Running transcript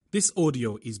This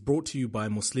audio is brought to you by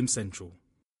Muslim Central.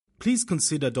 Please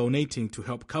consider donating to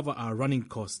help cover our running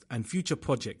costs and future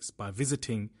projects by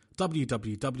visiting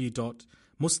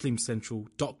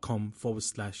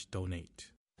www.muslimcentral.com/donate.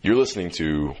 You're listening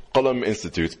to Qalam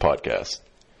Institute's podcast.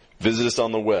 Visit us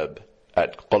on the web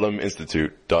at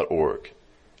qalaminstitute.org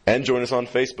and join us on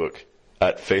Facebook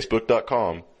at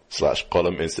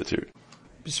facebook.com/Qalam Institute.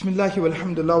 Bismillah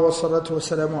walhamdulillah wa salatu wa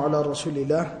salamu ala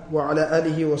rasulillah wa ala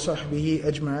alihi wa sahbihi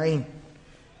ajma'een.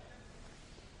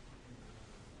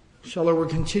 Inshallah, we're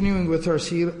continuing with our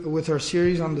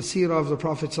series on the Seerah of the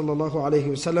Prophet sallallahu alaihi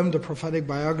wasallam, the prophetic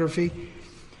biography.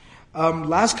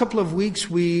 Last couple of weeks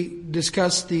we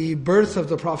discussed the birth of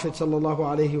the Prophet sallallahu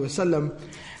alaihi wasallam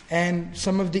and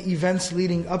some of the events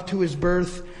leading up to his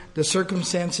birth, the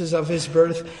circumstances of his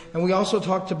birth, and we also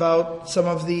talked about some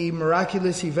of the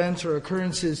miraculous events or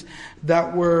occurrences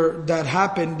that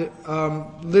happened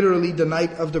literally the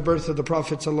night of the birth of the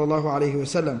Prophet sallallahu alaihi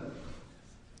wasallam.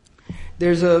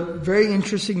 There's a very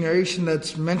interesting narration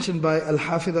that's mentioned by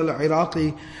Al-Hafidh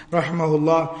Al-Iraqi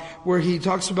rahimahullah, where he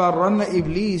talks about Ranna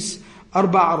Iblis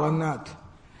Arba'a Rannat,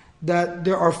 that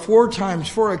there are four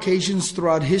occasions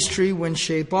throughout history when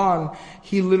Shaitan,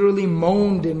 he literally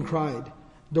moaned and cried.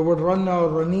 The word ranna or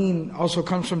ranin also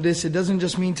comes from this. It doesn't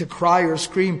just mean to cry or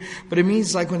scream, but it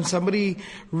means like when somebody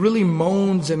really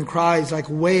moans and cries, like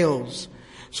wails.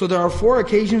 So there are four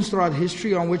occasions throughout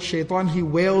history on which Shaitan, he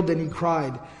wailed and he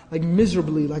cried, like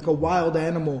miserably, like a wild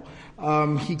animal.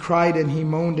 He cried and he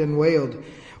moaned and wailed.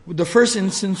 The first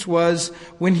instance was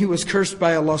when he was cursed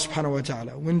by Allah subhanahu wa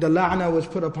ta'ala. When the la'na was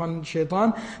put upon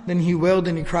Shaitan, then he wailed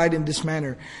and he cried in this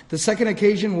manner. The second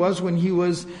occasion was when he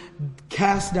was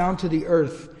cast down to the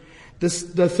earth.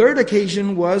 The third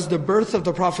occasion was the birth of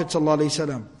the Prophet sallallahu alaihi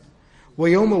wasallam.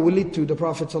 وَيَوْمَ وُلِدْتُ, the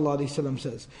Prophet ﷺ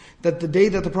says, that the day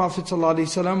that the Prophet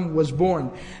ﷺ was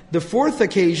born. The fourth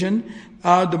occasion,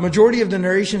 the majority of the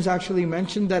narrations actually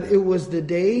mentioned that it was the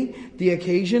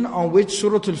occasion on which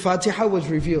Surah Al-Fatiha was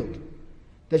revealed.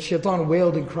 That Shaitan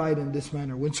wailed and cried in this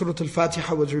manner when Surah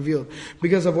Al-Fatiha was revealed,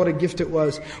 because of what a gift it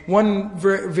was. One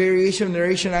variation of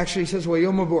narration actually says,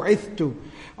 وَيَوْمَ بُعِثْتُ,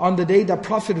 on the day that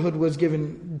prophethood was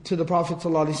given to the Prophet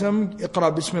ﷺ,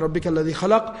 اقرأ بِسْمِ رَبِّكَ الَّذِي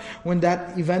خَلَقَ, when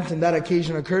that event and that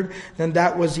occasion occurred, then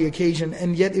that was the occasion.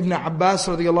 And yet Ibn Abbas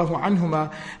radiallahu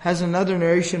anhuma has another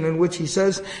narration in which he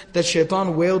says that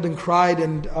Shaitan wailed and cried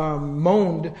and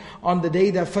moaned on the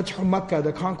day that Fathu Makkah,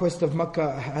 the conquest of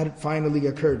Makkah, had finally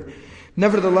occurred.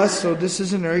 Nevertheless, so this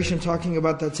is a narration talking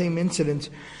about that same incident.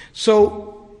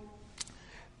 So,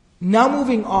 now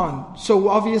moving on. So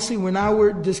obviously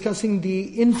we're discussing the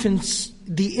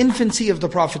infancy of the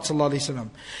Prophet ﷺ.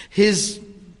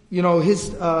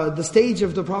 The stage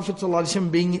of the Prophet ﷺ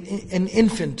being an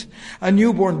infant, a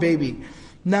newborn baby.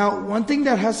 Now, one thing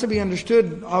that has to be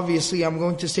understood, obviously, I'm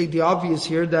going to state the obvious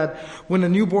here, that when there's a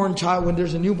newborn child,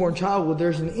 there's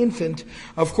an infant,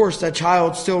 of course that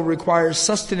child still requires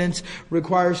sustenance,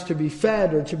 requires to be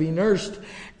fed or to be nursed.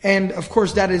 And of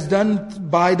course that is done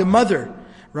by the mother,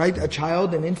 right?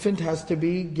 An infant has to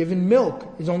be given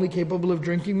milk, is only capable of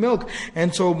drinking milk.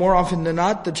 And so more often than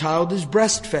not, the child is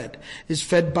breastfed, is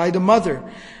fed by the mother.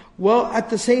 Well,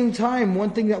 at the same time, one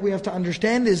thing that we have to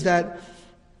understand is that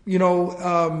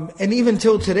and even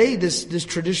till today, this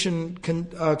tradition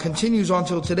continues on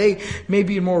till today,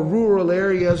 maybe in more rural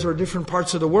areas or different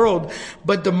parts of the world.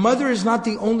 But the mother is not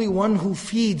the only one who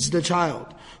feeds the child,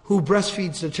 who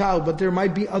breastfeeds the child, but there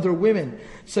might be other women,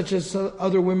 such as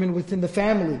other women within the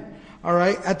family.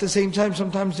 Alright, at the same time,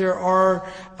 sometimes there are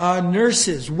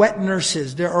nurses, wet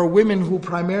nurses. There are women who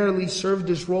primarily serve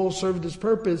this role, serve this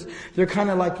purpose. They're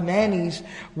kind of like nannies,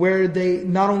 where they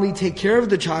not only take care of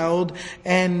the child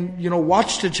and,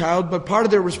 watch the child, but part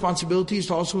of their responsibility is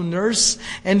to also nurse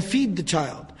and feed the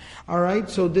child. Alright,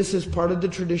 so this is part of the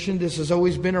tradition. This has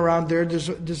always been around there. This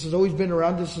has always been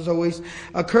around. This has always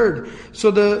occurred.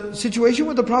 So the situation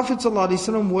with the Prophet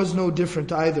ﷺ was no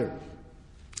different either.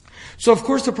 So of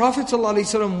course the Prophet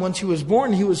ﷺ, once he was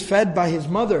born, he was fed by his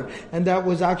mother. And that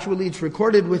was actually, it's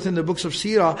recorded within the books of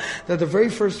Seerah, that the very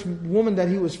first woman that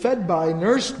he was fed by,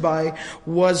 nursed by,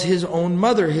 was his own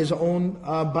mother, his own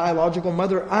biological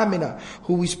mother, Amina,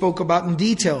 who we spoke about in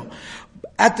detail.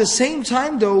 At the same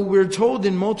time though, we're told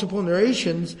in multiple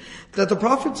narrations that the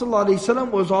Prophet ﷺ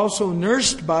was also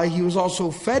nursed by, he was also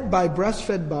fed by,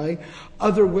 breastfed by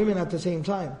other women at the same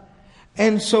time.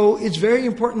 And so it's very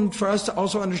important for us to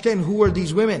also understand who are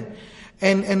these women.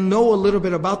 and know a little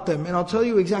bit about them. And I'll tell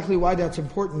you exactly why that's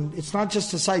important. It's not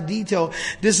just a side detail.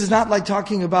 This is not like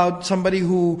talking about somebody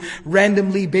who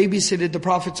randomly babysitted the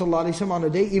Prophet ﷺ on a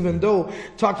day, even though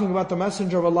talking about the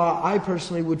Messenger of Allah, I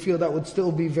personally would feel that would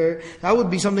still be that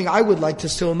would be something I would like to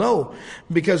still know.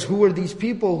 Because who are these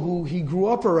people who he grew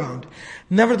up around?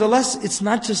 Nevertheless, it's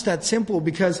not just that simple,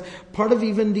 because part of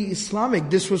even the Islamic,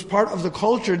 this was part of the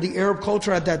culture, the Arab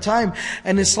culture at that time,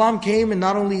 and Islam came and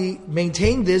not only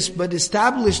maintained this, but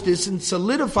established this and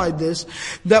solidified this,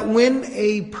 that when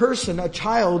a person, a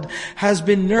child, has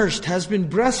been nursed, has been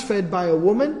breastfed by a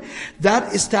woman,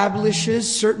 that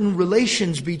establishes certain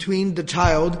relations between the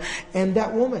child and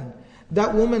that woman.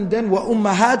 That woman then,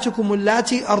 وَأُمَّهَاتُكُمُ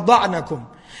اللَّاتِي أَرْضَعْنَكُمْ.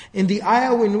 In the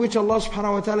ayah in which Allah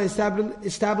subhanahu wa ta'ala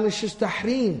establishes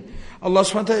tahreem, Allah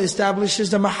subhanahu wa ta'ala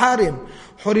establishes the maharim.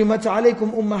 حُرِمَتْ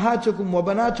عَلَيْكُمْ أُمَّهَاتُكُمْ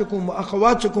وَبَنَاتُكُمْ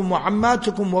وَأَخَوَاتُكُمْ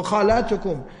وَعَمَّاتُكُمْ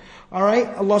وَخَالَاتُكُمْ. Alright,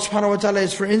 Allah subhanahu wa ta'ala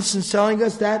is for instance telling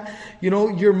us that,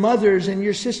 your mothers and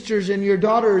your sisters and your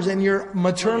daughters and your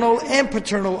maternal and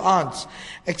paternal aunts,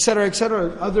 etc.,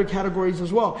 other categories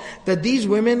as well. That these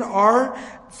women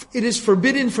it is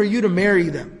forbidden for you to marry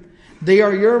them. They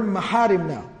are your maharim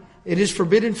now. It is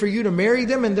forbidden for you to marry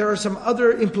them, and there are some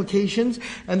other implications,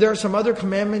 and there are some other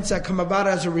commandments that come about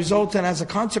as a result and as a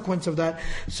consequence of that,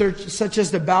 such as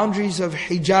the boundaries of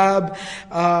hijab,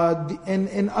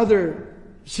 and other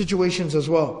situations as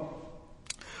well.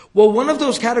 Well, one of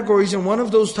those categories and one of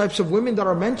those types of women that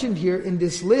are mentioned here in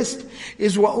this list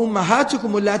is وَأُمَّهَاتُكُمُ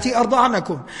اللَّاتِي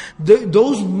أَرْضَعْنَكُمْ.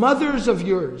 Those mothers of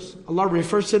yours, Allah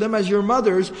refers to them as your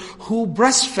mothers who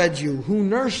breastfed you, who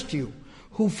nursed you,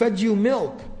 who fed you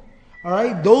milk.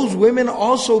 Alright, those women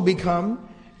also become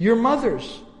your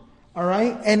mothers.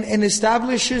 Alright, and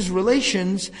establishes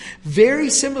relations very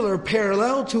similar,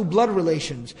 parallel to blood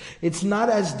relations. It's not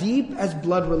as deep as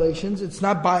blood relations. It's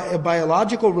not a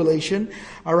biological relation.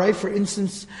 Alright, for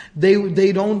instance,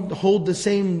 they don't hold the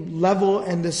same level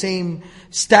and the same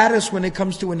status when it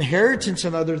comes to inheritance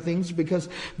and other things, because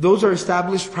those are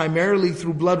established primarily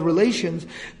through blood relations.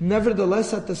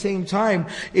 Nevertheless, at the same time,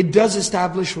 it does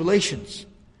establish relations.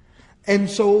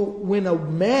 And so when a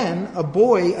man, a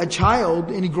boy, a child,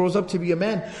 and he grows up to be a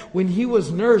man, when he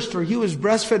was nursed or he was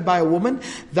breastfed by a woman,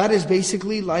 that is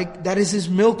basically that is his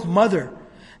milk mother.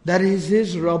 That is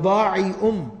his rada'i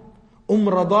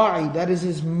rada'i, that is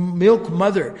his milk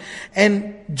mother.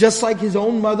 And just like his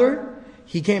own mother,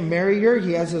 he can't marry her,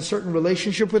 he has a certain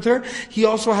relationship with her, he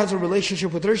also has a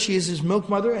relationship with her, she is his milk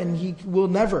mother, and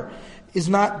is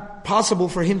not possible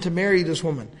for him to marry this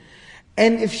woman.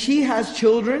 And if she has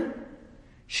children,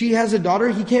 she has a daughter,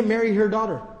 he can't marry her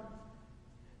daughter.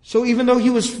 So even though he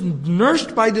was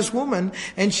nursed by this woman,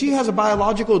 and she has a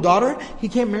biological daughter, he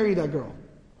can't marry that girl,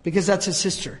 because that's his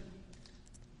sister.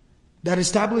 That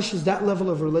establishes that level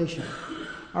of relation.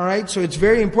 Alright, so it's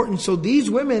very important. So these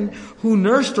women who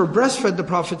nursed or breastfed the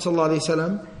Prophet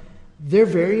ﷺ, they're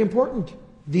very important.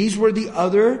 These were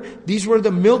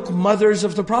the milk mothers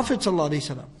of the Prophet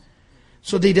ﷺ.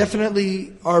 So they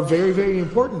definitely are very, very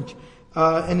important.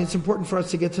 And it's important for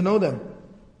us to get to know them.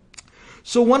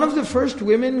 So one of the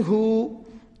women who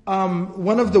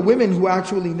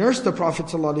actually nursed the Prophet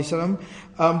ﷺ,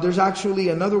 there's actually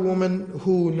another woman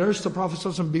who nursed the Prophet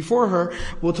ﷺ before her.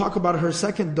 We'll talk about her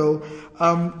second though.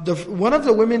 One of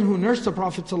the women who nursed the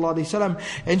Prophet ﷺ,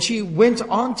 and she went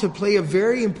on to play a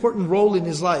very important role in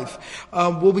his life.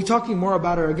 We'll be talking more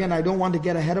about her. Again, I don't want to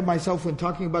get ahead of myself when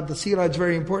talking about the seerah. It's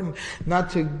very important not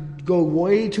to go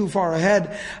way too far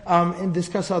ahead and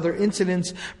discuss other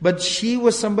incidents. But she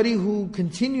was somebody who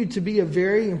continued to be a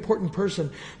very important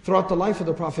person throughout the life of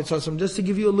the Prophet ﷺ. Just to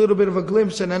give you a little bit of a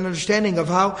glimpse and an understanding of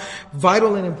how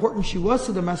vital and important she was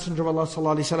to the Messenger of Allah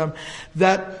ﷺ,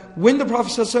 that when the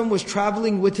Prophet ﷺ was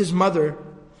traveling with his mother,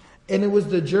 and it was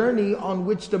the journey on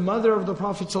which the mother of the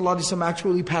Prophet ﷺ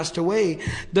actually passed away,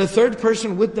 the third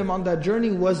person with them on that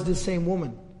journey was the same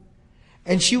woman.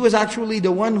 And she was actually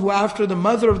the one who, after the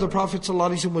mother of the Prophet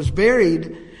ﷺ was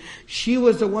buried, she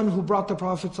was the one who brought the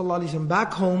Prophet ﷺ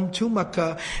back home to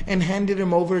Mecca and handed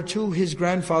him over to his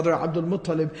grandfather Abdul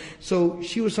Muttalib. So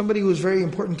she was somebody who was very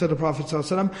important to the Prophet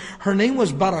ﷺ. Her name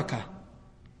was Barakah,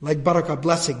 like barakah,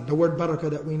 blessing, the word barakah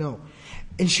that we know.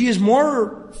 And she is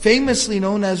more famously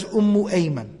known as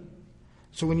Ayman.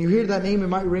 So when you hear that name, it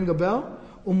might ring a bell,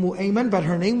 Ayman, but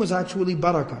her name was actually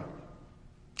Barakah.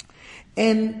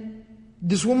 And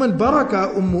this woman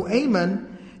Barakah, Ayman,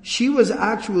 she was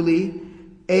actually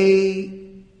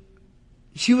a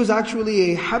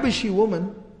Habashi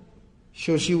woman.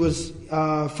 So she was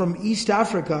from East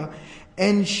Africa,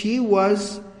 and she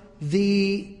was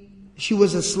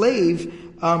a slave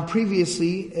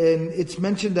previously, and it's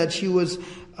mentioned that she was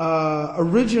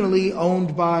originally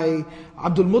owned by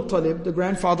Abdul Muttalib, the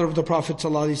grandfather of the Prophet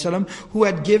ﷺ, who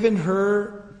had given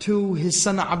her to his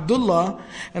son Abdullah.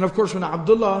 And of course, when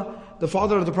Abdullah, the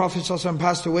father of the Prophet ﷺ,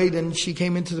 passed away, then she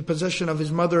came into the possession of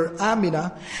his mother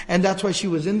Amina, and that's why she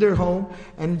was in their home,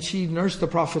 and she nursed the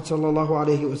Prophet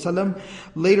ﷺ.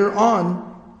 Later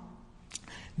on,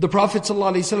 the Prophet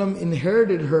ﷺ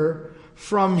inherited her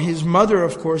from his mother,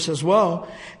 of course, as well.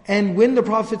 And when the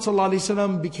Prophet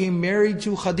ﷺ became married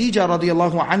to Khadija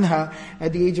radiallahu anha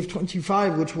at the age of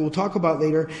 25, which we'll talk about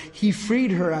later, he freed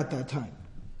her at that time.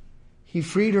 He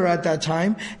freed her at that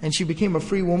time, and she became a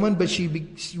free woman, but she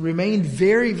remained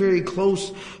very, very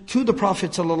close to the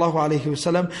Prophet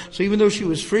ﷺ. So even though she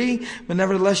was free, but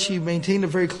nevertheless she maintained a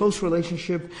very close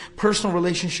relationship, personal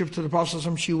relationship to the Prophet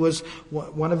ﷺ. She was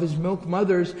one of his milk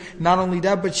mothers. Not only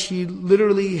that, but she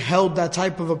literally held that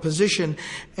type of a position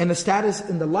and a status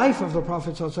in the life of the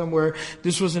Prophet ﷺ, where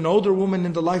this was an older woman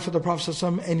in the life of the Prophet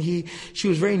ﷺ, and she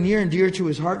was very near and dear to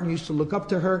his heart, and used to look up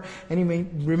to her, and he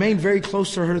remained very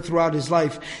close to her throughout his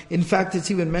life. In fact, it's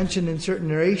even mentioned in certain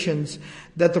narrations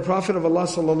that the Prophet of Allah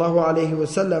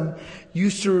ﷺ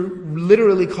used to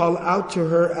literally call out to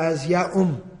her as Ya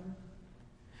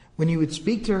When he would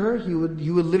speak to her, he would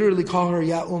literally call her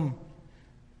Ya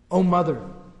O mother.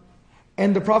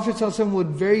 And the Prophet ﷺ would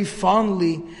very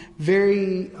fondly,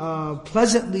 very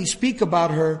pleasantly speak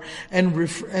about her, and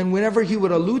whenever he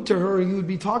would allude to her, he would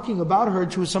be talking about her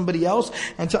to somebody else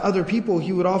and to other people,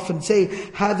 he would often say,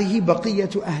 هَذِهِ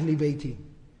بَقِيَّةُ أَهْلِ بَيْتِي.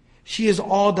 She is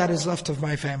all that is left of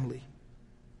my family.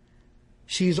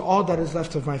 She is all that is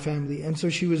left of my family. And so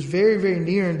she was very, very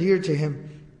near and dear to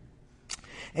him.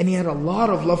 And he had a lot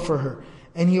of love for her.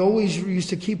 And he always used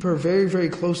to keep her very, very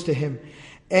close to him.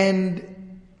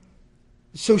 And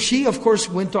so she, of course,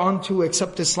 went on to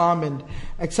accept Islam and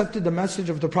accepted the message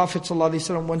of the Prophet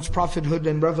ﷺ once prophethood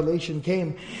and revelation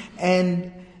came.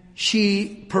 And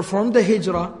she performed the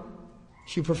hijrah.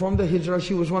 She was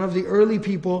one of the early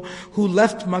people who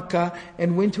left Mecca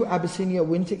and went to Abyssinia,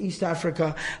 went to East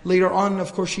Africa. Later on,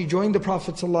 of course, she joined the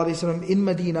Prophet ﷺ in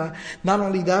Medina. Not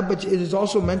only that, but it is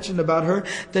also mentioned about her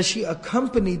that she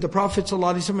accompanied the Prophet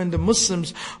ﷺ and the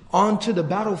Muslims onto the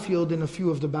battlefield in a few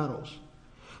of the battles.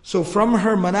 So from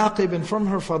her manaqib and from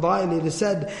her fadail, it is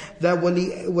said that wali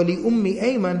ummi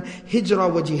Ayman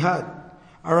hijra wa jihad.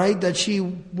 Alright, that she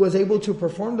was able to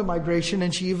perform the migration,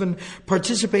 and she even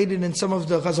participated in some of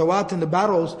the ghazawat and the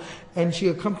battles, and she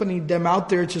accompanied them out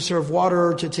there to serve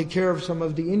water, to take care of some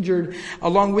of the injured.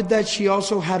 Along with that, she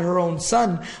also had her own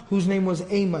son, whose name was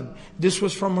Ayman. This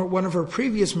was from one of her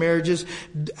previous marriages.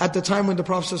 At the time when the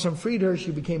Prophet ﷺ freed her, she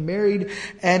became married,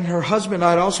 and her husband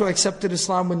had also accepted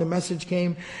Islam when the message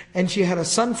came, and she had a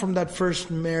son from that first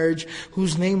marriage,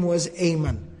 whose name was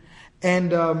Ayman.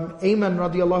 And Ayman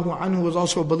radiallahu anhu was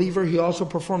also a believer. He also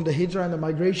performed the hijrah and the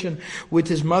migration with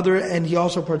his mother, and he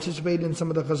also participated in some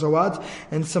of the ghazawat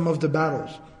and some of the battles.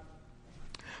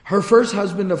 Her first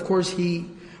husband, of course, he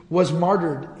was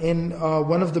martyred in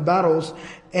one of the battles,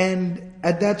 and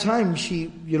at that time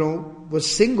she, was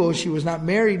single. She was not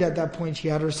married at that point. She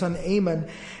had her son Ayman,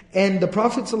 and the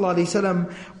Prophet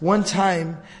ﷺ one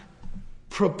time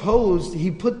proposed.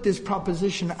 He put this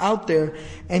proposition out there,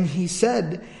 and he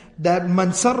said that man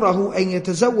sarrahu an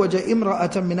yatazawwaja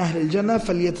imra'atan min ahli al-jannah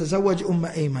falyatazawwaj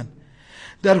Ayman.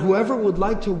 That whoever would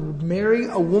like to marry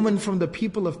a woman from the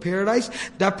people of paradise,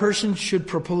 that person should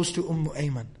propose to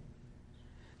Ayman.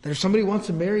 That if somebody wants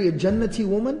to marry a Jannati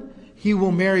woman, he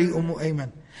will marry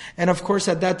Ayman. And of course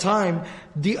at that time,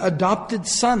 the adopted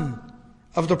son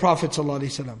of the Prophet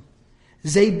ﷺ,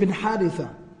 Zayd bin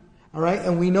Haritha. Alright,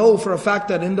 and we know for a fact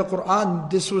that in the Quran,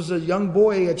 this was a young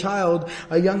boy, a child,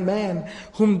 a young man,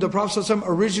 whom the Prophet ﷺ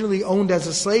originally owned as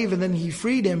a slave, and then he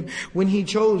freed him when he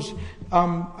chose,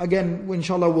 again,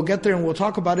 inshallah we'll get there and we'll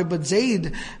talk about it, but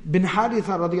Zayd bin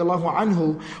Haritha radiallahu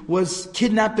anhu was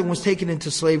kidnapped and was taken into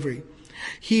slavery.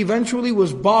 He eventually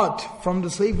was bought from the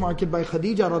slave market by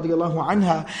Khadija radiallahu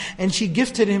anha, and she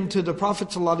gifted him to the Prophet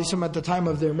ﷺ at the time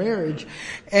of their marriage.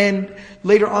 And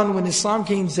later on when Islam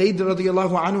came, Zayd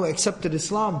radiallahu anhu accepted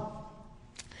Islam.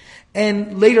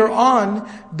 And later on,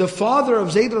 the father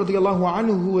of Zayd radiallahu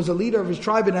anhu, who was a leader of his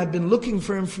tribe and had been looking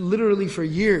for him literally for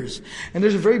years. And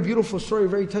there's a very beautiful story, a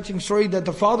very touching story, that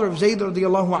the father of Zayd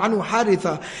radiallahu anhu,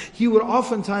 Haritha, he would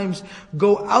oftentimes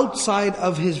go outside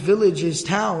of his village, his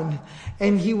town,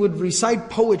 and he would recite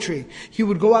poetry. He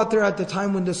would go out there at the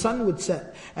time when the sun would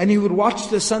set, and he would watch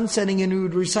the sun setting, and he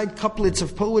would recite couplets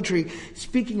of poetry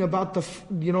speaking about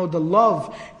the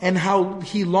love and how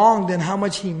he longed and how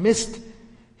much he missed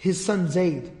his son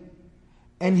Zayd.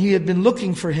 And he had been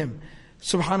looking for him.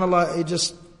 SubhanAllah, it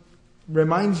just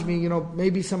reminds me,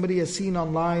 maybe somebody has seen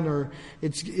online or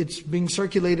it's being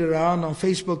circulated around on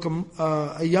Facebook.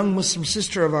 A young Muslim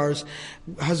sister of ours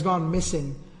has gone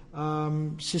missing.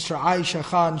 Sister Aisha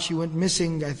Khan, she went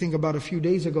missing, I think about a few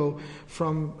days ago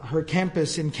from her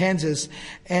campus in Kansas.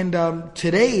 And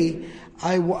today,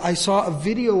 I saw a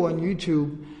video on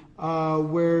YouTube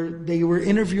where they were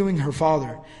interviewing her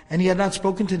father. And he had not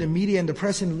spoken to the media and the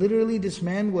press, and literally this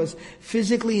man was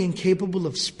physically incapable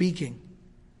of speaking.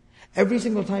 Every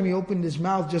single time he opened his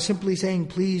mouth, just simply saying,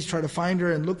 please try to find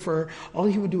her and look for her, all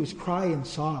he would do is cry and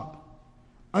sob.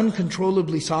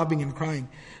 Uncontrollably sobbing and crying.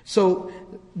 So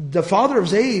the father of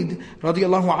Zayd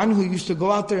radiallahu anhu used to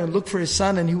go out there and look for his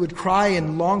son, and he would cry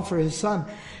and long for his son.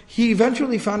 He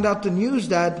eventually found out the news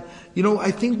that,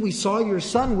 I think we saw your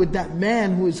son with that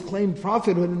man who is claimed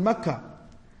prophethood in Mecca.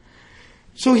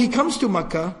 So he comes to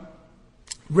Mecca,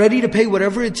 ready to pay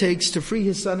whatever it takes to free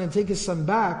his son and take his son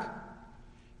back.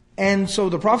 And so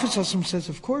the Prophet ﷺ says,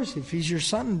 of course, if he's your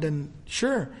son, then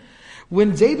sure.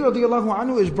 When Zayd radiallahu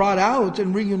anhu is brought out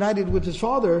and reunited with his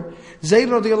father, Zayd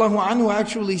radiallahu anhu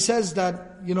actually says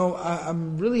that,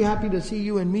 I'm really happy to see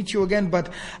you and meet you again, but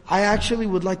I actually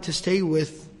would like to stay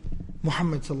with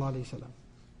Muhammad sallallahu alaihi wasallam.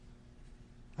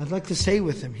 I'd like to stay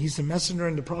with him. He's the messenger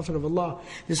and the prophet of Allah.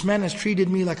 This man has treated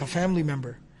me like a family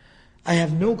member. I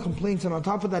have no complaints, and on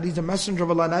top of that, he's a messenger of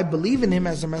Allah, and I believe in him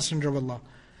as the messenger of Allah.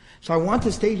 So I want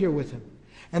to stay here with him.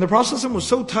 And the Prophet ﷺ was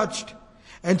so touched,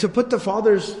 and to put the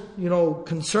father's,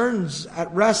 concerns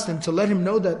at rest, and to let him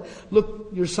know that, look,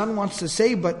 your son wants to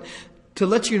stay, but to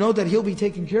let you know that he'll be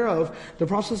taken care of, the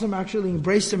Prophet ﷺ actually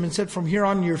embraced him and said, from here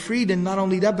on you're freed, and not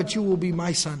only that, but you will be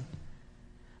my son.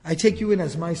 I take you in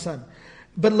as my son.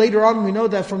 But later on we know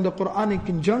that from the Quranic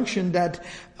injunction that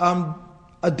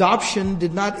adoption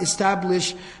did not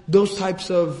establish those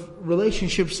types of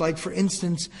relationships, like for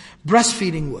instance,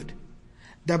 breastfeeding would.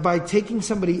 That by taking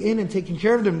somebody in and taking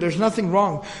care of them, there's nothing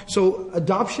wrong. So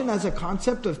adoption as a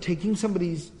concept of taking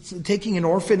an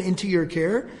orphan into your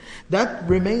care, that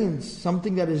remains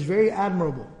something that is very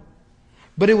admirable.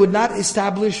 But it would not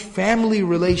establish family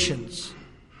relations.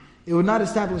 It would not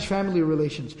establish family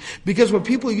relations. Because what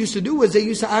people used to do was they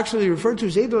used to actually refer to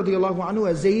Zayd radiallahu anhu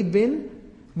as Zayd bin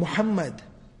Muhammad.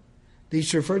 They used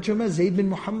to refer to him as Zayd bin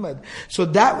Muhammad. So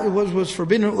that was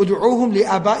forbidden. أُدْعُوهُمْ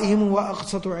لِآبَائِهِمْ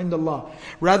وَأَقْسَطُ عِنْدَ اللَّهِ.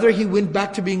 Rather, he went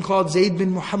back to being called Zayd bin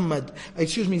Muhammad.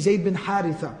 Zayd bin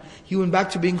Haritha. He went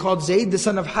back to being called Zayd, the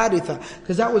son of Haritha.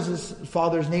 Because that was his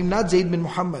father's name, not Zayd bin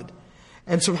Muhammad.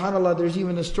 And subhanAllah, there's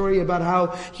even a story about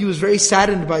how he was very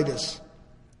saddened by this.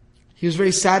 He was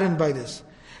very saddened by this.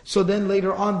 So then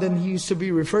later on, he used to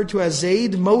be referred to as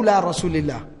Zayd Mawla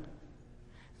Rasulillah.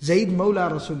 Zayd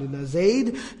Mawla Rasulillah.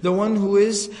 Zayd, the one who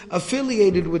is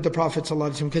affiliated with the Prophet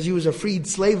ﷺ, because he was a freed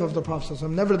slave of the Prophet ﷺ.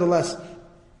 Nevertheless,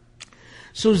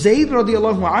 so Zayd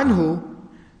radiallahu anhu,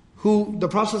 who the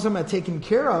Prophet ﷺ had taken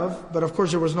care of, but of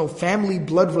course there was no family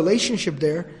blood relationship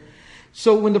there.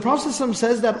 So when the Prophet ﷺ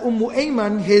says that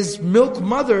Ayman, his milk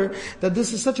mother, that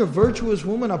this is such a virtuous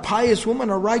woman, a pious woman,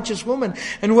 a righteous woman,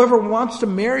 and whoever wants to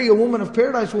marry a woman of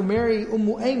paradise will marry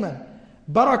Ayman,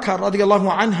 Barakah radiallahu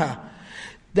anha.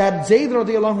 That Zayd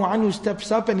radiallahu anhu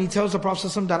steps up and he tells the Prophet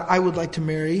ﷺ that I would like to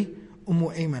marry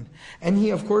Ayman. And he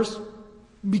of course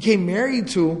became married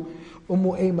to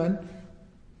Ayman,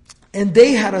 and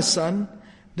they had a son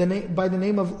by the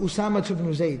name of Usama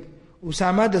ibn Zayd.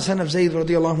 Usama, the son of Zayd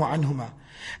radiallahu anhuma.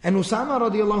 And Usama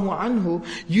radiallahu anhu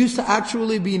used to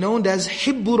actually be known as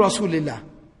Hibbu Rasulillah.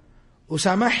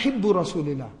 Usama Hibbu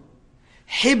Rasulillah.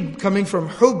 Hib coming from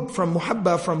hub, from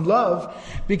muhabba, from love,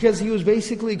 because he was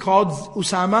basically called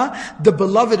Usama, the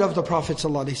beloved of the Prophet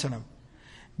ﷺ.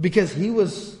 Because he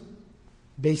was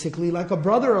basically like a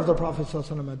brother of the Prophet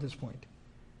ﷺ at this point.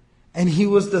 And he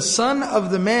was the son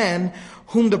of the man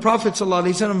whom the Prophet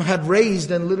ﷺ had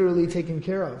raised and literally taken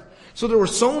care of. So there were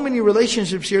so many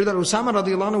relationships here that Usama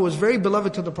radiallahu anhu was very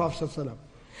beloved to the Prophet ﷺ.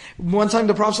 One time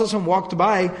the Prophet ﷺ walked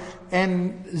by,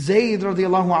 and Zayd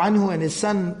radiallahu anhu and his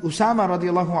son Usama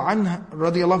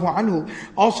radiallahu anhu,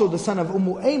 also the son of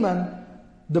Ayman,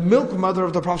 the milk mother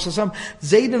of the Prophet ﷺ,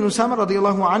 Zayd and Usama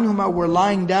radiallahu anhuma were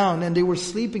lying down, and they were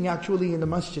sleeping actually in the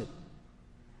masjid.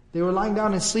 They were lying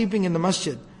down and sleeping in the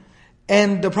masjid.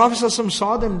 And the Prophet ﷺ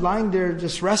saw them lying there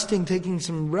just resting, taking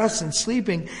some rest and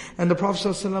sleeping. And the Prophet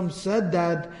ﷺ said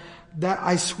that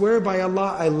I swear by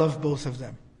Allah, I love both of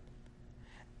them.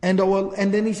 And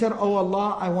then he said, oh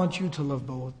Allah, I want you to love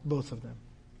both of them.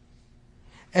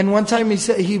 And one time he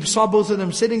saw both of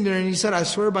them sitting there, and he said, I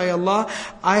swear by Allah,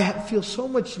 I feel so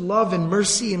much love and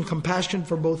mercy and compassion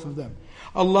for both of them.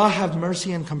 Allah have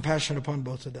mercy and compassion upon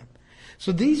both of them.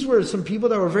 So these were some people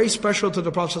that were very special to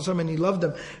the Prophet ﷺ, and he loved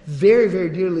them very, very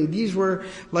dearly. These were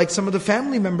like some of the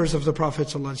family members of the Prophet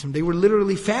ﷺ. They were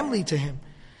literally family to him.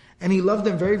 And he loved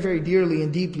them very, very dearly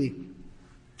and deeply.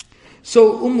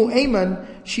 So Ayman,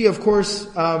 she of course,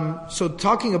 so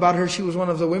talking about her, she was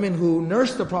one of the women who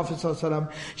nursed the Prophet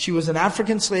ﷺ. She was an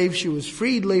African slave. She was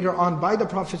freed later on by the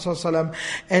Prophet ﷺ.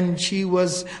 And she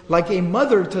was like a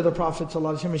mother to the Prophet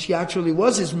ﷺ. And she actually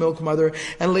was his milk mother.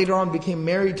 And later on became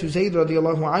married to Zayd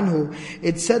radiallahu anhu.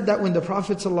 It said that when the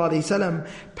Prophet ﷺ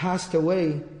passed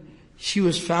away, she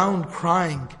was found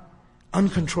crying,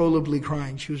 uncontrollably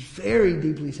crying. She was very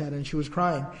deeply sad and she was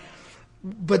crying.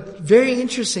 But very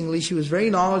interestingly, she was very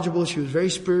knowledgeable, she was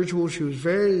very spiritual, she was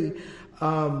very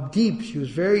deep, she was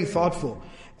very thoughtful.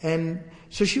 And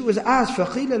so she was asked,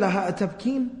 فَقِيلَ لَهَا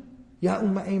أَتَبْكِينَ يَا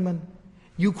أُمَّ أَيْمَنَ,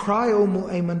 you cry, O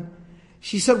Ayman.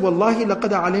 She said, وَاللَّهِ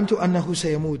لَقَدْ عَلِمْتُ أَنَّهُ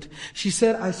سَيَمُوتُ. She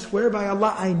said, I swear by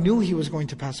Allah, I knew he was going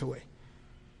to pass away.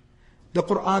 The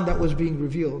Qur'an that was being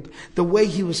revealed, the way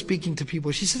he was speaking to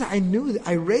people. She said, I knew,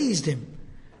 I raised him.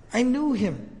 I knew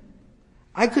him.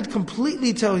 I could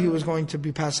completely tell he was going to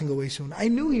be passing away soon. I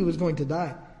knew he was going to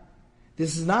die.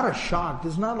 This is not a shock.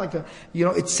 This is not like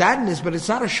it's sadness, but it's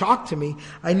not a shock to me.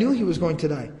 I knew he was going to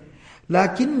die.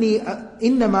 لكني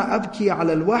إنما أبكي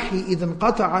على الوحي إذا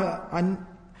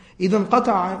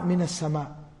انقطع من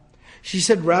السماء. She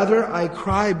said, rather I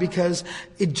cry because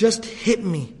it just hit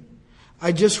me.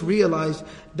 I just realized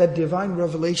that divine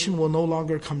revelation will no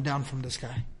longer come down from the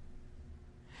sky.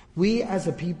 We as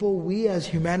a people, we as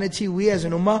humanity, we as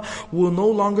an ummah will no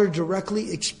longer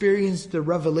directly experience the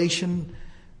revelation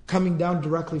coming down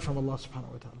directly from Allah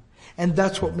subhanahu wa ta'ala. And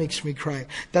that's what makes me cry.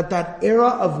 That era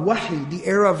of wahi, the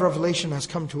era of revelation has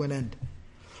come to an end.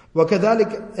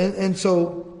 وَكَذَلِكَ, and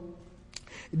so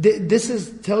this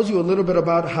tells you a little bit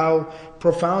about how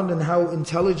profound and how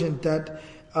intelligent that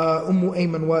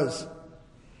Ayman was.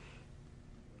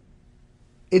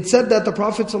 It said that the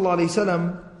Prophet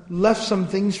ﷺ left some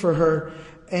things for her,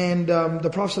 and the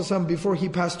Prophet ﷺ, before he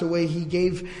passed away, he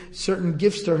gave certain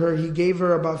gifts to her. He gave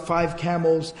her about 5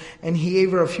 camels, and he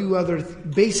gave her a few other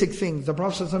basic things. The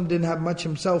Prophet ﷺ didn't have much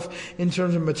himself in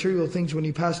terms of material things when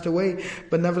he passed away,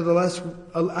 but nevertheless,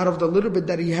 out of the little bit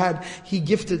that he had, he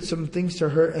gifted some things to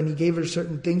her, and he gave her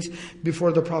certain things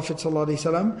before the Prophet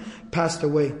ﷺ passed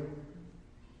away.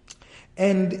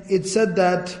 And it said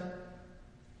that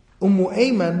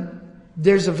Ayman,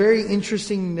 there's a very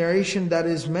interesting narration that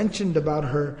is mentioned about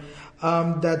her,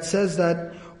 that says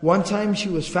that one time she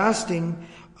was fasting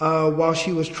while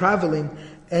she was traveling,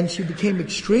 and she became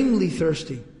extremely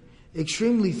thirsty.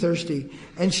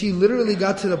 And she literally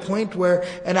got to the point where,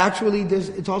 and actually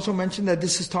it's also mentioned that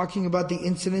this is talking about the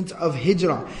incident of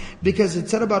Hijrah, because it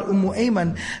said about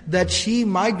Ayman that she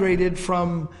migrated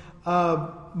from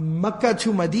Mecca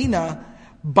to Medina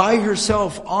by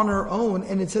herself on her own,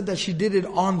 and it said that she did it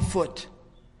on foot.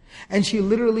 And she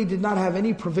literally did not have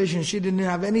any provision. She didn't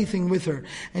have anything with her.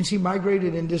 And she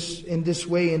migrated in this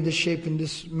way, in this shape, in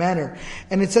this manner.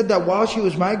 And it said that while she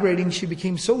was migrating, she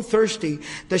became so thirsty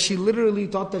that she literally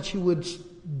thought that she would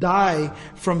die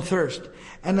from thirst.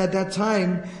 And at that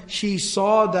time, she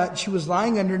saw that she was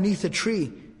lying underneath a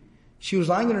tree. She was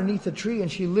lying underneath a tree,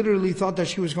 and she literally thought that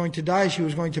she was going to die. She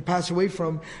was going to pass away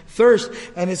from thirst.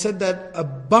 And it said that a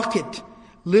bucket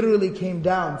literally came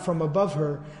down from above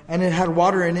her, and it had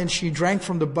water in it. She drank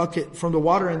from the bucket, from the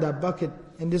water in that bucket,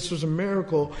 and this was a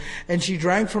miracle. And she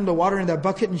drank from the water in that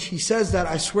bucket, and she says that,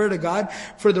 I swear to God,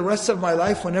 for the rest of my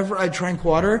life, whenever I drank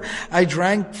water, I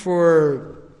drank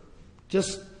for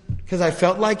just because I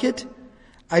felt like it.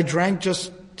 I drank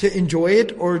just to enjoy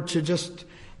it, or to just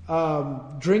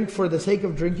drink for the sake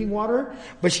of drinking water.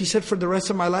 But she said, for the rest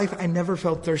of my life, I never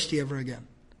felt thirsty ever again.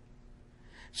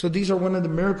 So these are one of the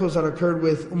miracles that occurred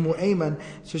with Ayman.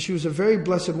 So she was a very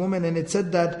blessed woman, and it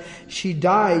said that she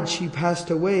died, she passed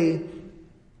away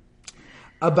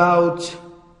about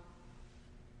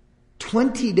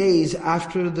 20 days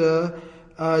after the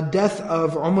death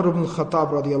of Umar ibn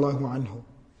Khattab radiallahu anhu.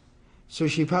 So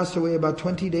she passed away about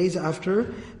 20 days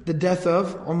after the death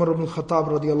of Umar ibn Khattab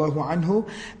radiallahu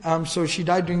anhu. So she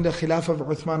died during the Khilafah of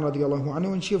Uthman radiallahu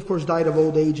anhu, and she of course died of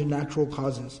old age and natural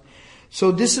causes. So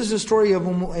this is the story of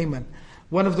Ayman,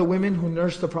 one of the women who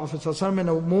nursed the Prophet ﷺ, and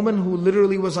a woman who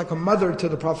literally was like a mother to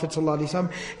the Prophet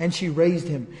ﷺ, and she raised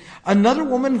him. Another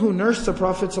woman who nursed the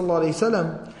Prophet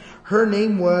ﷺ, her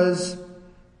name was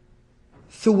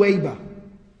Thuwayba.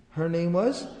 Her name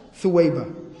was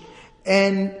Thuwayba.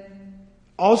 And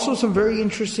also some very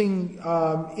interesting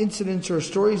incidents or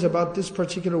stories about this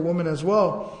particular woman as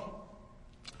well.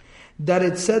 That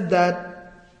it said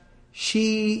that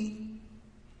she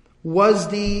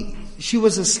she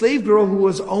was a slave girl who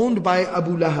was owned by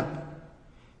Abu Lahab.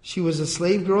 She was a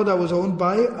slave girl that was owned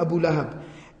by Abu Lahab.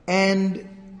 And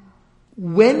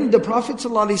when the Prophet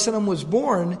ﷺ was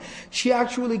born, she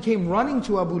actually came running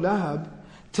to Abu Lahab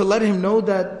to let him know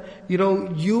that,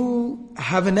 you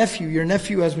have a nephew, your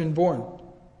nephew has been born.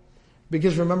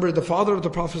 Because remember, the father of the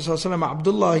Prophet ﷺ,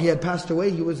 Abdullah, he had passed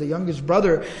away. He was the youngest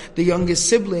brother, the youngest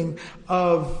sibling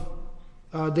of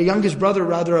the youngest brother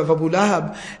rather of Abu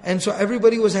Lahab. And so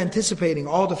everybody was anticipating,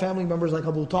 all the family members like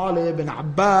Abu Talib and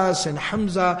Abbas and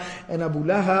Hamza and Abu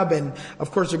Lahab and of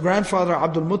course the grandfather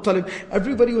Abdul Muttalib.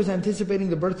 Everybody was anticipating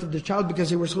the birth of the child because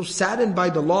they were so saddened by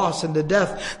the loss and the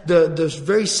death, the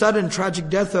very sudden tragic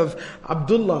death of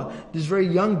Abdullah, this very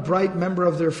young bright member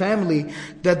of their family,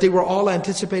 that they were all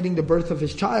anticipating the birth of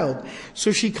his child.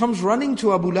 So she comes running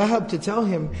to Abu Lahab to tell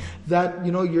him that,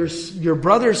 your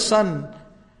brother's son,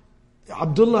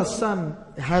 Abdullah's son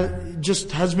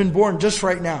has been born just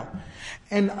right now.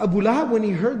 And Abu Lahab, when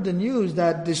he heard the news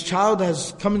that this child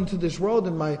has come into this world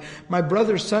and my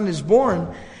brother's son is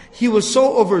born, he was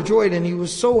so overjoyed and he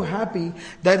was so happy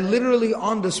that literally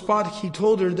on the spot he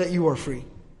told her that you are free.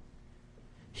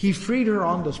 He freed her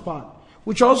on the spot.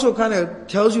 Which also kind of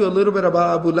tells you a little bit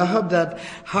about Abu Lahab, that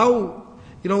how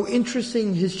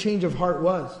interesting his change of heart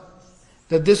was.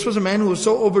 That this was a man who was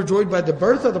so overjoyed by the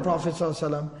birth of the Prophet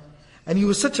ﷺ. And he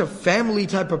was such a family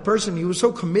type of person. He was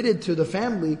so committed to the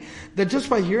family that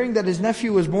just by hearing that his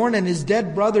nephew was born and his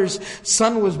dead brother's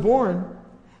son was born,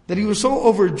 that he was so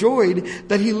overjoyed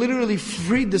that he literally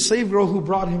freed the slave girl who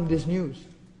brought him this news.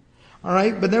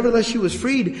 Alright, but nevertheless she was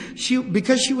freed.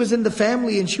 Because she was in the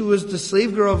family and she was the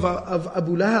slave girl of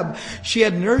Abu Lahab, she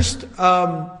had nursed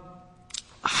Hamza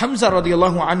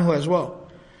radiallahu anhu as well.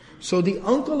 So the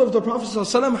uncle of the Prophet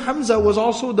ﷺ, Hamza, was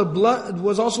also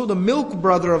the milk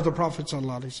brother of the Prophet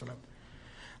ﷺ.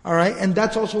 Alright, and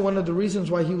that's also one of the reasons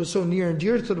why he was so near and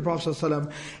dear to the Prophet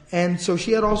ﷺ. And so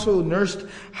she had also nursed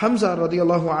Hamza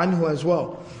radiallahu anhu as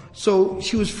well. So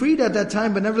she was freed at that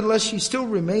time, but nevertheless she still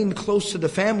remained close to the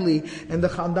family and the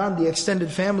khandan, the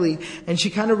extended family, and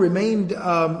she kind of remained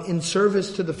in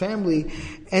service to the family.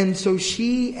 And so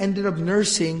she ended up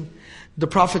nursing the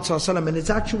Prophet ﷺ. And it's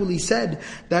actually said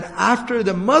that after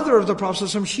the mother of the Prophet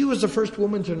ﷺ, she was the first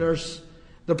woman to nurse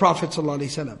the Prophet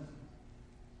ﷺ.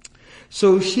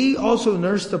 So she also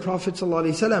nursed the Prophet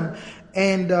ﷺ,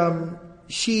 and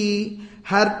she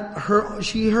herself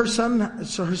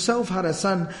had a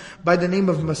son by the name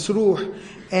of Masruh,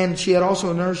 and she had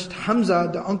also nursed Hamza,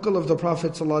 the uncle of the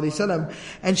Prophet ﷺ,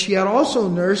 and she had also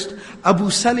nursed Abu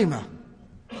Salima.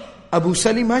 Abu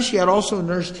Salima, she had also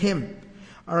nursed him.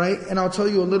 Alright, and I'll tell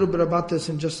you a little bit about this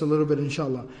in just a little bit,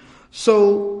 inshallah.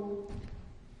 So,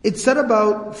 it's said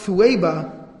about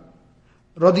Thuwayba,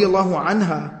 radiallahu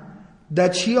anha,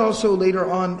 that she also later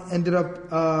on ended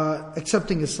up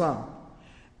accepting Islam.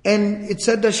 And it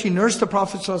said that she nursed the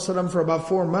Prophet ﷺ for about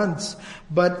 4 months,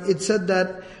 but it said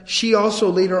that she also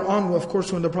later on, of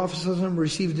course, when the Prophet ﷺ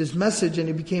received his message and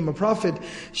he became a prophet,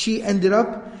 she ended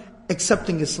up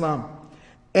accepting Islam.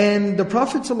 And the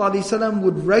Prophet ﷺ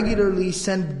would regularly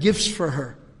send gifts for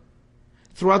her.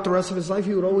 Throughout the rest of his life,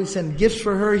 he would always send gifts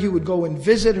for her. He would go and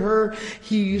visit her.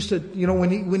 He used to,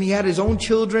 when he had his own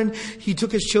children, he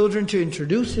took his children to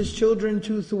introduce his children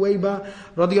to Thuwayba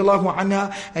radiallahu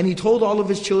anha. And he told all of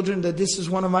his children that this is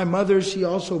one of my mothers. She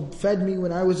also fed me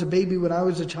when I was a baby, when I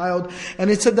was a child. And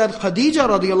it said that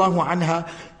Khadija radiallahu anha,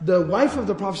 the wife of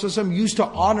the Prophet ﷺ, used to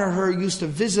honor her, used to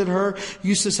visit her,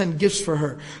 used to send gifts for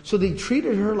her. So they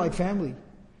treated her like family.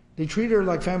 They treated her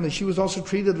like family. She was also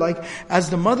treated like as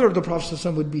the mother of the Prophet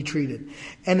ﷺ would be treated.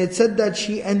 And it said that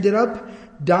she ended up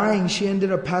dying, she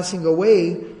ended up passing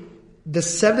away the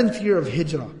 7th year of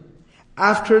Hijrah.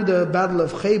 After the battle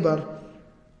of Khaybar.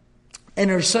 And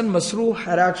her son Masruh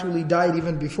had actually died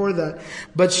even before that.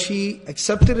 But she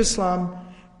accepted Islam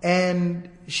and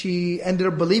she ended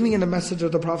up believing in the message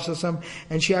of the Prophet ﷺ,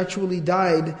 and she actually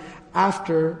died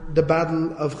after the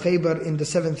battle of Khaybar in the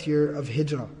 7th year of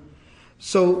Hijrah.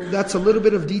 So that's a little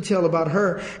bit of detail about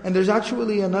her. And there's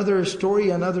actually another story,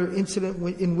 another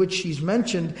incident in which she's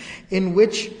mentioned, in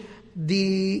which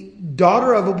the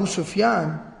daughter of Abu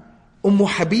Sufyan,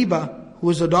 Habiba, who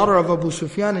was the daughter of Abu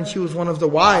Sufyan, and she was one of the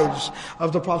wives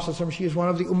of the Prophet ﷺ. She is one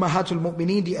of the Ummahatul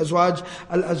Mu'mineen, the Azwaj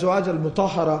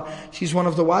al-Mutahhara. She's one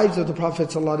of the wives of the Prophet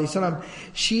ﷺ.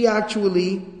 She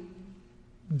actually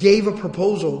gave a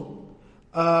proposal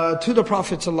to the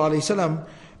Prophet ﷺ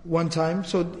one time.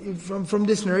 So from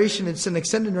this narration, it's an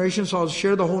extended narration, so I'll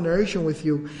share the whole narration with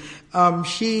you.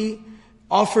 She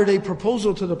offered a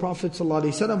proposal to the Prophet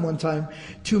ﷺ one time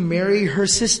to marry her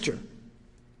sister,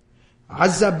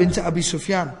 Azza bint Abi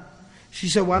Sufyan. She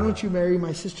said, why don't you marry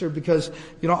my sister? Because,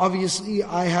 obviously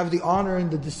I have the honor and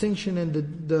the distinction and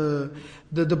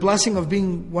the blessing of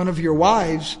being one of your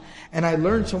wives, and I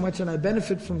learned so much and I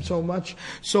benefit from so much.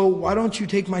 So why don't you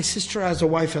take my sister as a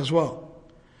wife as well?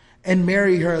 And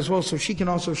marry her as well, so she can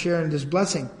also share in this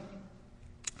blessing.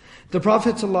 The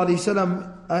Prophet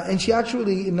ﷺ, and she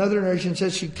actually, in another narration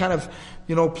says she kind of,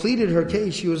 pleaded her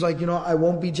case. She was like, I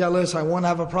won't be jealous, I won't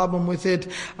have a problem with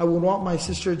it, I would want my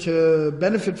sister to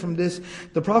benefit from this.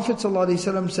 The Prophet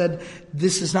ﷺ said,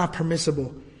 this is not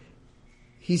permissible.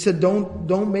 He said,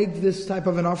 don't make this type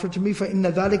of an offer to me,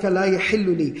 فَإِنَّ ذَلِكَ لَا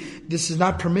يَحِلُّ لِي. This is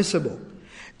not permissible.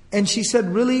 And she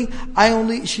said, really,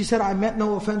 I meant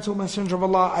no offense, O Messenger of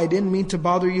Allah. I didn't mean to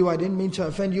bother you. I didn't mean to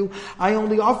offend you. I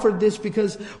only offered this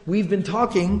because we've been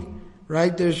talking,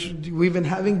 right? We've been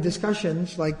having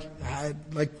discussions like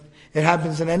it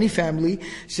happens in any family.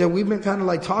 She said, we've been kind of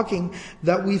like talking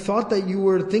that we thought that you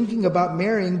were thinking about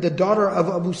marrying the daughter of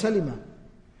Abu Salima,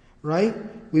 right?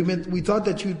 We thought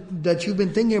that you've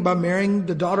been thinking about marrying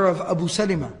the daughter of Abu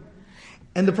Salima.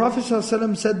 And the Prophet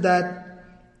ﷺ said that,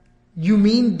 you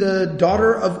mean the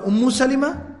daughter of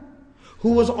Salima,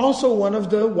 who was also one of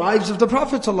the wives of the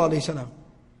Prophet ﷺ.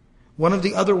 One of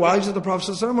the other wives of the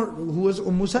Prophet ﷺ, who was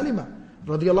Salima,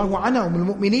 radiyallahu anha,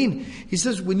 al-mu'mineen. He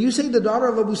says, when you say the daughter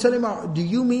of Abu Salima, do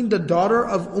you mean the daughter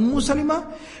of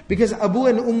Salima? Because Abu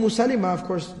and Salima, of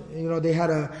course, they had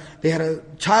a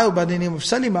child by the name of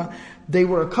Salima. They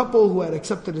were a couple who had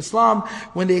accepted Islam.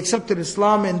 When they accepted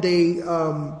Islam, and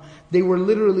they were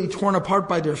literally torn apart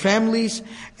by their families,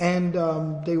 and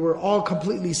they were all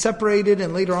completely separated,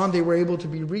 and later on they were able to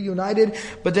be reunited.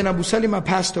 But then Abu Salima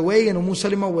passed away, and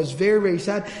Salima was very, very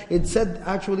sad. It said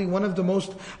actually one of the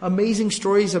most amazing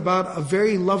stories about a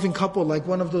very loving couple, like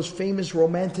one of those famous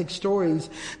romantic stories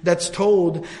that's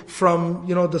told from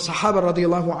the Sahaba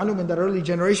radiallahu anhum in that early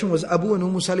generation, was Abu and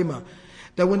Salima.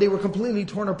 That when they were completely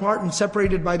torn apart and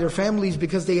separated by their families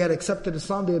because they had accepted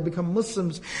Islam, they had become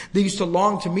Muslims, they used to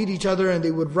long to meet each other, and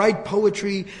they would write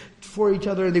poetry for each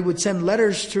other, they would send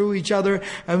letters to each other,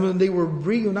 and when they were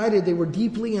reunited, they were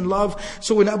deeply in love.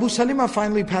 So when Abu Salima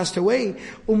finally passed away,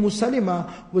 Salima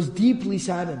was deeply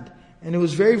saddened. And it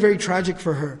was very, very tragic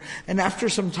for her. And after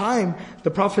some time, the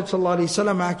Prophet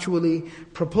ﷺ actually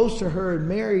proposed to her and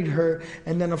married her.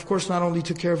 And then, of course, not only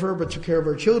took care of her, but took care of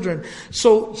her children.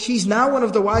 So she's now one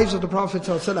of the wives of the Prophet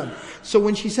ﷺ. So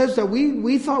when she says that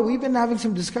we thought, we've been having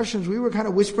some discussions, we were kind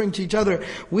of whispering to each other,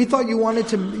 we thought you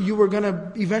were going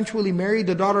to eventually marry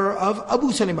the daughter of Abu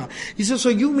Salima. He says, so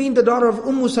you mean the daughter of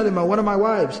Salima, one of my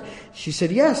wives? She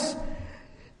said, yes.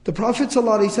 The Prophet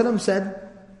ﷺ said,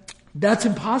 that's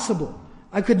impossible.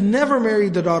 I could never marry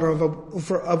the daughter of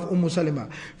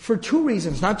Salima. For two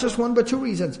reasons, not just one, but two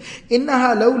reasons.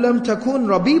 إِنَّهَا لَوْ لَمْ تَكُنْ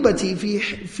رَبِيبَتِي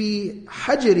فِي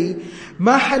حَجْرِي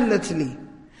مَا حَلَّتْ لِي.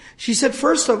 He said,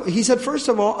 first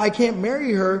of all, I can't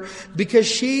marry her because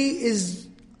she is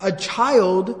a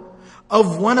child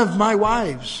of one of my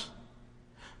wives.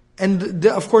 And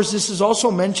of course, this is also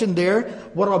mentioned there,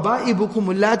 وَرَبَائِبُكُمُ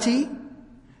اللَّاتِي,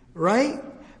 right?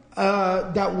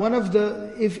 That one of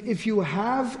the, if you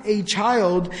have a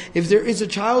child, if there is a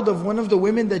child of one of the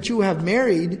women that you have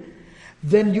married,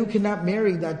 then you cannot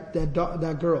marry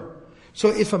that girl. So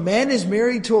if a man is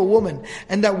married to a woman,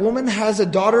 and that woman has a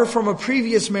daughter from a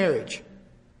previous marriage,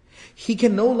 he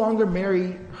can no longer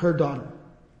marry her daughter.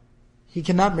 He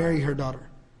cannot marry her daughter.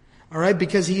 Alright,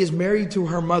 because he is married to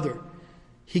her mother.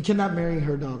 He cannot marry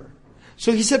her daughter.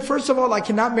 So he said, first of all, I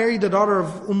cannot marry the daughter of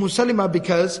Salima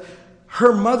because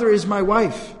her mother is my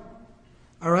wife.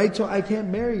 Alright, so I can't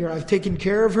marry her. I've taken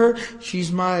care of her.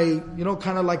 She's my,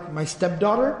 kind of like my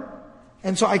stepdaughter.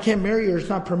 And so I can't marry her. It's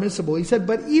not permissible. He said,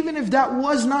 but even if that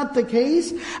was not the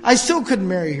case, I still couldn't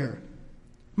marry her.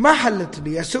 مَا حَلَّتْ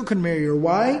لِي. I still couldn't marry her.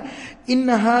 Why?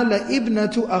 إِنَّهَا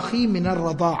لَإِبْنَةُ أَخِي مِنَ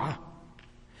الرَّضَاعَةِ.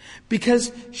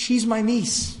 Because she's my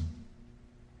niece.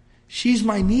 She's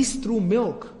my niece through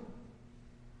milk.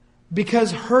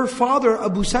 Because her father,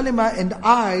 Abu Salima, and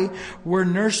I were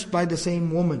nursed by the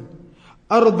same woman.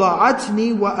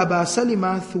 أَرْضَعَتْنِي وَأَبَا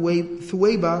سَلِمَ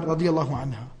ثُوَيْبَ رَضِيَ اللَّهُ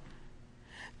عَنْهَا.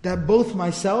 That both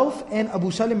myself and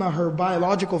Abu Salima, her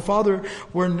biological father,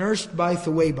 were nursed by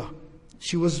Thuwayba.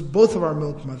 She was both of our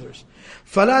milk mothers.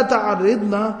 فَلَا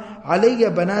تَعَرِّضْنَا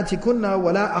عَلَيَّ بَنَاتِكُنَّ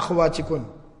وَلَا أَخْوَاتِكُنَّ.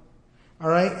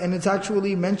 Alright, and it's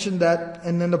actually mentioned that,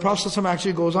 and then the Prophet ﷺ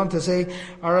actually goes on to say,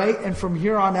 alright, and from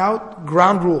here on out,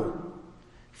 ground rule.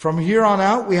 From here on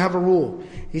out, we have a rule.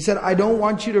 He said, I don't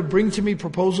want you to bring to me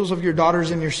proposals of your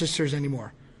daughters and your sisters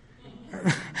anymore.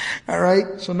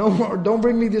 Alright, so no more, don't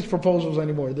bring me these proposals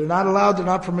anymore. They're not allowed, they're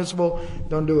not permissible,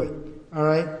 don't do it.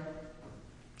 Alright?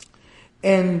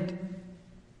 And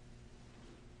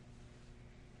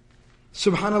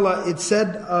subhanAllah, it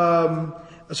said,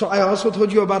 so I also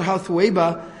told you about how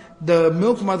Thuwayba, the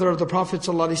milk mother of the Prophet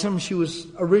ﷺ, she was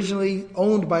originally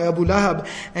owned by Abu Lahab,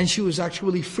 and she was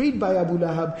actually freed by Abu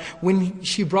Lahab when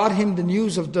she brought him the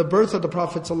news of the birth of the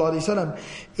Prophet ﷺ.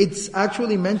 It's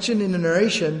actually mentioned in the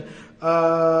narration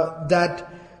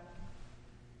that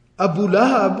Abu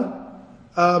Lahab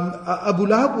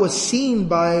was seen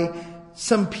by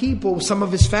some people, some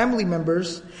of his family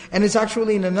members, and it's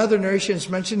actually in another narration it's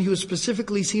mentioned he was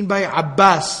specifically seen by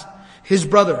Abbas, his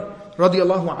brother,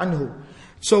 radiallahu anhu.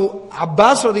 So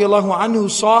Abbas radiallahu anhu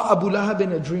saw Abu Lahab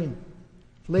in a dream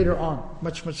later on,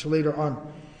 much later on.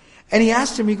 And he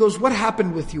asked him, he goes, what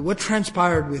happened with you? What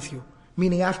transpired with you?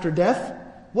 Meaning after death,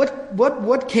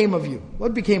 what came of you?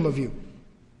 What became of you?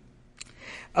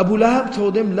 Abu Lahab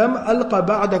told him, Lam alqa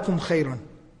ba'dakum khayran.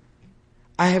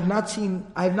 I have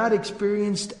not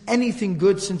experienced anything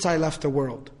good since I left the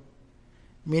world.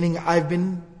 Meaning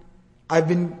a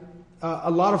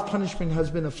lot of punishment has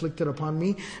been afflicted upon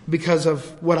me because of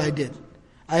what I did.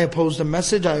 I opposed the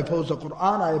message, I opposed the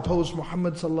Qur'an, I opposed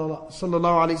Muhammad sallallahu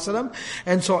alaihi wasallam,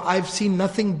 and so I've seen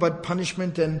nothing but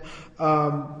punishment and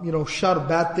shar,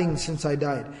 bad things since I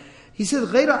died. He said,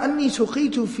 غَيْرَ أَنِّي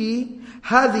سُقِيتُ فِي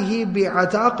هَذِهِ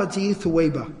بِعَتَاقَةِ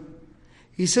ثُوَيْبَةٍ.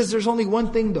 He says there's only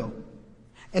one thing though.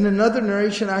 And another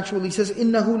narration actually says,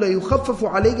 إِنَّهُ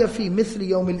لَيُخَفَّفُ عَلَيَّ فِي مِثْلِ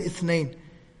يَوْمِ الْإِثْنَيْنِ.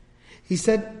 He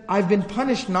said, I've been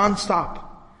punished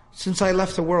non-stop since I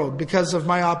left the world because of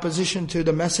my opposition to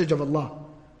the message of Allah.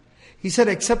 He said,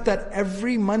 except that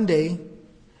every Monday,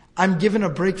 I'm given a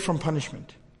break from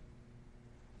punishment.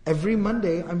 Every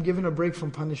Monday, I'm given a break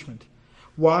from punishment.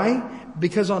 Why?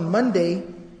 Because on Monday,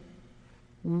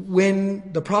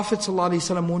 when the Prophet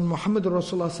ﷺ, when Muhammad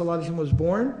Rasulullah ﷺ was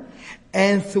born,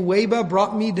 and Thuwayba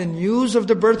brought me the news of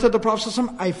the birth of the Prophet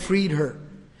ﷺ, I freed her.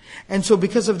 And so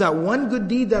because of that one good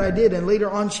deed that I did, and later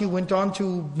on she went on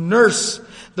to nurse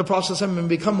the Prophet ﷺ and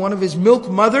become one of his milk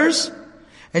mothers,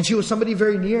 and she was somebody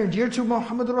very near and dear to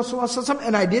Muhammad Rasulullah ﷺ,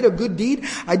 and I did a good deed,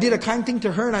 I did a kind thing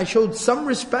to her, and I showed some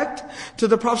respect to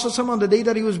the Prophet ﷺ on the day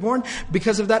that he was born.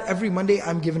 Because of that, every Monday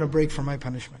I'm given a break from my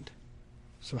punishment.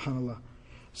 SubhanAllah.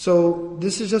 So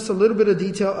this is just a little bit of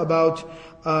detail about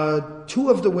two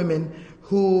of the women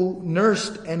who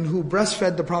nursed and who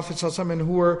breastfed the Prophet ﷺ, and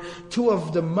who were two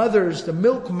of the mothers, the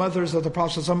milk mothers of the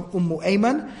Prophet ﷺ,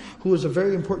 Ayman, who was a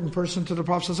very important person to the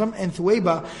Prophet ﷺ, and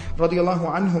Thuwayba radiallahu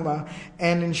anhuma.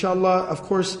 And inshallah, of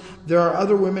course, there are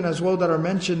other women as well that are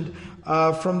mentioned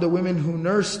from the women who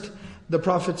nursed the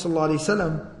Prophet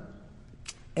ﷺ.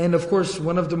 And of course,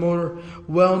 one of the more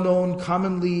well-known,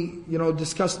 commonly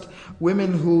discussed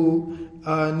women who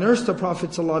nursed the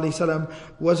Prophet ﷺ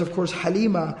was of course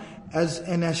Halima, as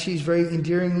she's very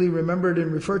endearingly remembered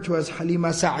and referred to as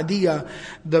Halima Sa'diyah,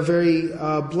 the very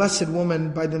blessed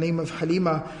woman by the name of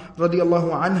Halima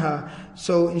radiallahu anha.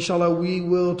 So inshallah we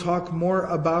will talk more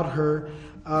about her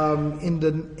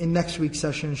in next week's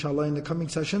session, inshallah. In the coming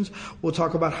sessions, we'll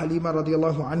talk about Halima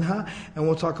radiallahu anha, and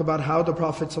we'll talk about how the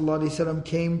Prophet ﷺ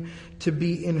came to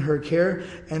be in her care,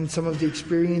 and some of the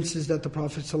experiences that the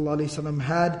Prophet ﷺ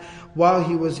had while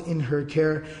he was in her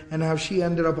care, and how she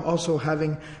ended up also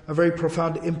having a very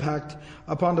profound impact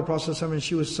upon the Prophet ﷺ, and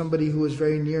she was somebody who was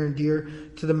very near and dear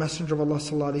to the Messenger of Allah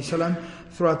ﷺ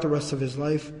throughout the rest of his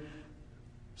life.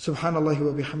 Subhanallah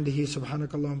wa bihamdihi,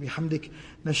 subhanakallah wa bihamdik,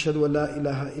 nashhadu an la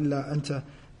ilaha illa anta,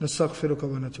 nastaghfiruka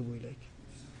wa natubu ilayk.